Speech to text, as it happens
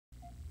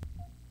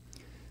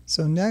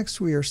So next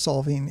we are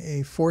solving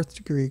a fourth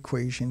degree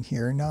equation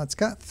here. Now it's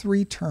got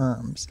three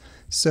terms.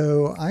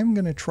 So I'm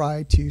going to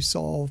try to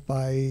solve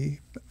by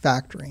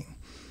factoring.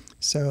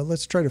 So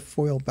let's try to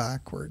FOIL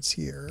backwards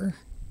here.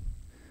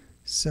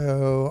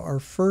 So our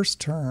first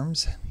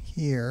terms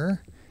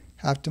here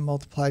have to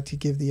multiply to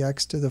give the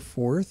x to the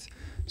fourth.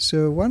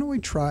 So why don't we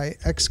try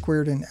x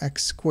squared and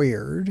x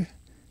squared,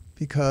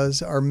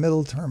 because our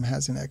middle term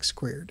has an x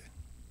squared.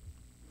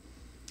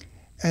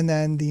 And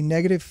then the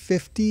negative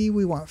 50,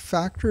 we want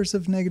factors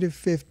of negative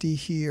 50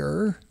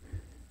 here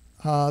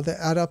that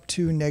add up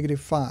to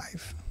negative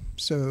 5.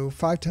 So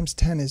 5 times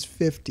 10 is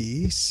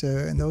 50,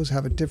 and those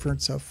have a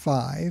difference of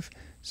 5.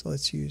 So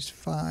let's use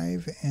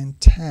 5 and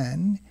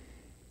 10.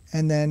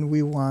 And then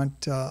we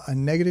want a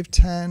negative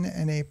 10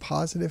 and a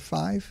positive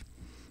 5.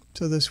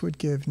 So this would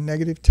give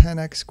negative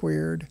 10x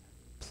squared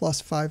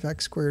plus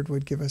 5x squared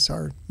would give us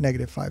our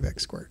negative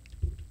 5x squared.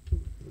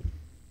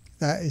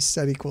 That is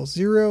set equals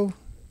 0.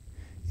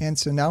 And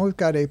so now we've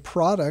got a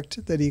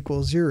product that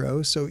equals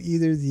 0. So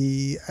either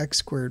the x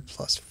squared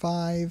plus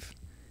 5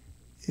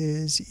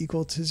 is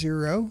equal to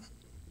 0,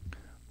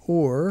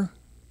 or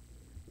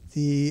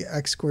the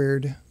x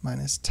squared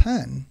minus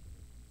 10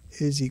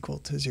 is equal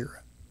to 0.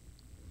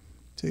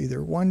 So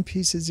either one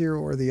piece is 0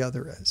 or the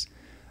other is.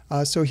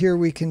 So here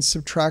we can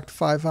subtract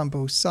 5 on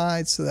both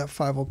sides, so that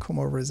 5 will come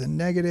over as a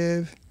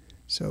negative.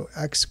 So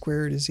x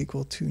squared is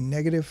equal to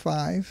negative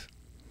 5.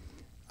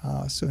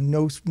 So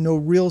no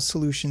real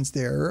solutions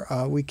there.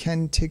 We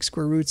can take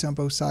square roots on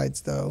both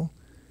sides though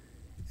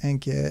and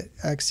get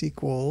x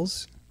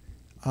equals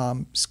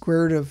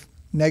square root of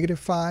negative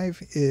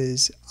 5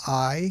 is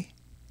I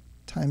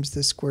times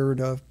the square root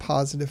of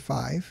positive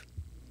 5.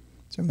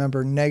 So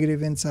remember,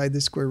 negative inside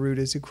the square root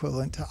is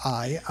equivalent to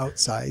I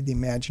outside the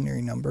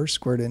imaginary number,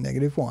 square root of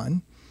negative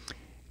 1.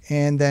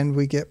 And then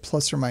we get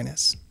plus or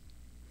minus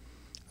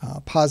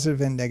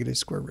positive and negative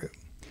square root.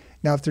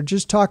 Now, if they're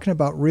just talking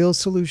about real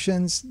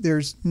solutions,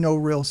 there's no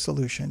real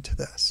solution to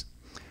this.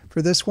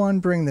 For this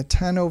one, bring the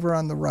 10 over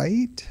on the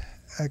right,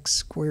 x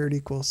squared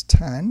equals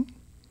 10,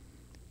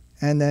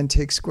 and then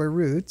take square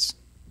roots.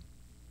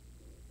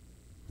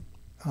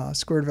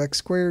 Square root of x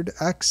squared,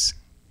 x,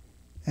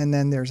 and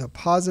then there's a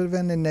positive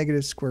and a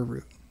negative square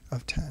root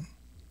of 10.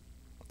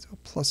 So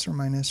plus or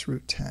minus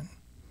root 10.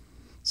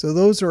 So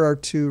those are our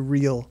two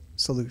real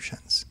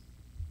solutions.